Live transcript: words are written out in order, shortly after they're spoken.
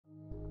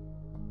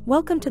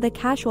Welcome to the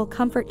Casual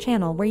Comfort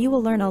channel, where you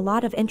will learn a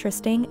lot of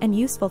interesting and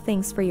useful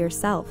things for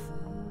yourself.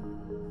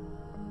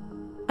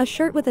 A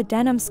shirt with a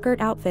denim skirt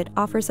outfit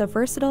offers a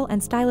versatile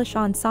and stylish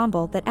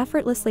ensemble that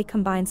effortlessly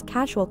combines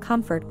casual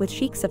comfort with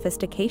chic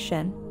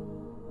sophistication.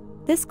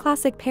 This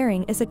classic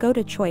pairing is a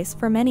go-to choice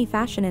for many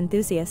fashion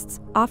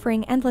enthusiasts,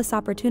 offering endless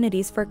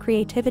opportunities for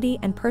creativity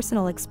and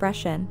personal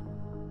expression.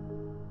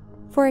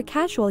 For a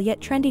casual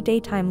yet trendy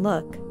daytime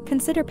look,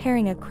 consider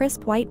pairing a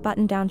crisp white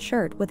button-down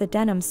shirt with a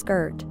denim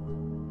skirt.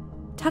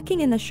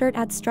 Tucking in the shirt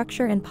adds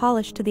structure and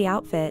polish to the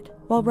outfit,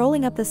 while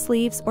rolling up the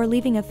sleeves or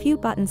leaving a few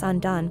buttons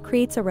undone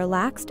creates a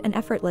relaxed and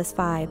effortless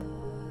vibe.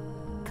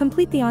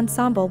 Complete the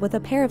ensemble with a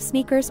pair of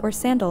sneakers or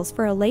sandals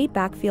for a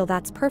laid-back feel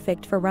that's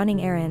perfect for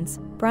running errands,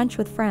 brunch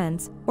with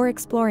friends, or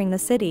exploring the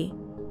city.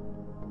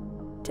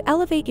 To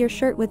elevate your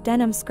shirt with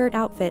denim skirt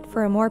outfit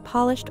for a more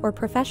polished or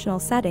professional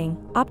setting,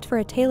 opt for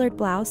a tailored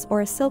blouse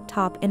or a silk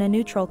top in a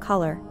neutral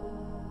color.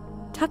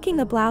 Tucking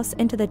the blouse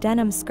into the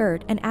denim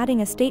skirt and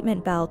adding a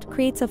statement belt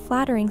creates a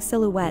flattering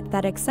silhouette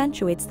that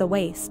accentuates the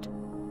waist.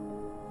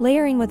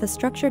 Layering with a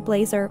structured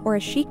blazer or a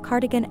chic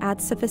cardigan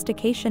adds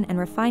sophistication and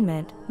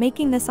refinement,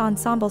 making this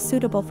ensemble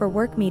suitable for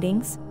work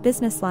meetings,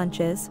 business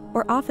lunches,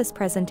 or office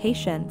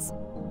presentations.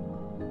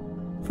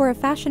 For a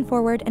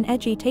fashion-forward and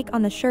edgy take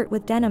on the shirt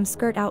with denim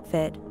skirt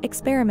outfit,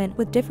 experiment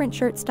with different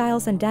shirt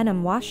styles and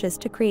denim washes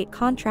to create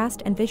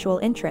contrast and visual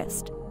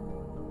interest.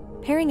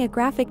 Pairing a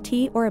graphic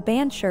tee or a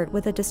band shirt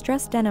with a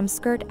distressed denim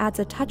skirt adds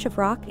a touch of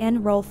rock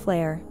and roll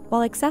flair,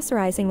 while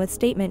accessorizing with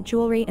statement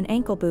jewelry and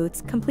ankle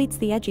boots completes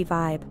the edgy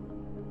vibe.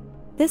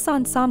 This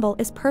ensemble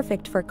is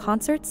perfect for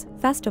concerts,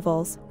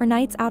 festivals, or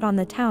nights out on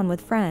the town with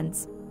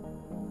friends.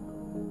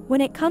 When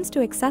it comes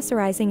to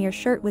accessorizing your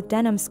shirt with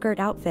denim skirt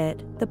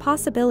outfit, the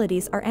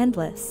possibilities are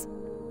endless.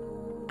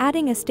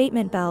 Adding a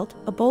statement belt,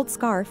 a bold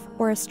scarf,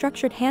 or a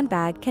structured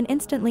handbag can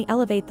instantly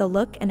elevate the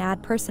look and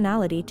add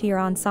personality to your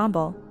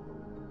ensemble.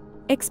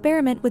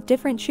 Experiment with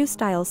different shoe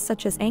styles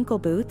such as ankle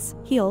boots,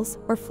 heels,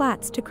 or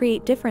flats to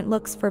create different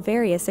looks for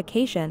various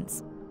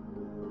occasions.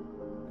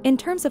 In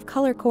terms of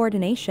color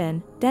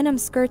coordination, denim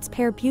skirts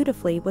pair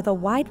beautifully with a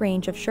wide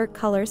range of shirt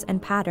colors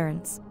and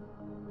patterns.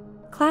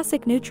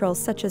 Classic neutrals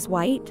such as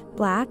white,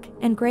 black,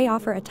 and gray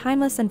offer a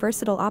timeless and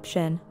versatile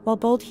option, while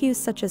bold hues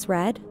such as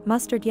red,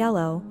 mustard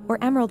yellow, or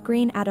emerald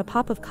green add a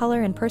pop of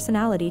color and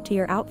personality to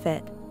your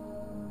outfit.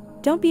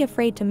 Don't be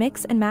afraid to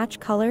mix and match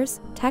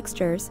colors,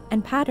 textures,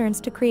 and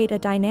patterns to create a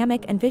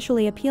dynamic and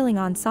visually appealing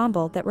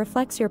ensemble that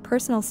reflects your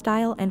personal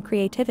style and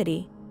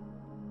creativity.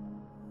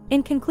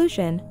 In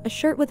conclusion, a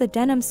shirt with a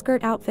denim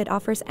skirt outfit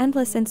offers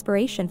endless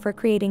inspiration for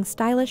creating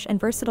stylish and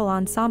versatile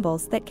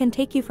ensembles that can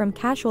take you from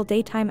casual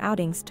daytime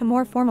outings to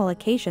more formal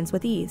occasions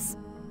with ease.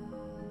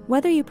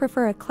 Whether you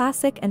prefer a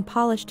classic and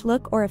polished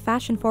look or a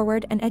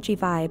fashion-forward and edgy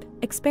vibe,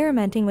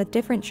 experimenting with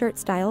different shirt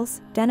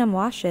styles, denim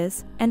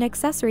washes, and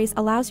accessories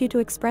allows you to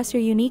express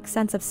your unique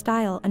sense of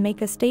style and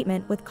make a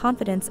statement with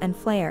confidence and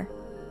flair.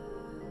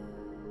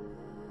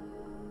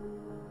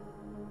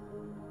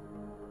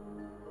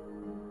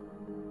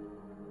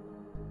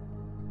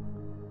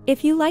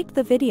 If you liked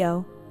the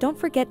video, don't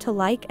forget to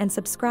like and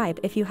subscribe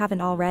if you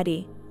haven't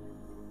already.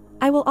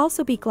 I will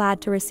also be glad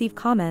to receive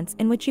comments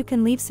in which you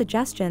can leave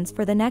suggestions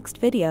for the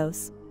next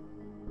videos.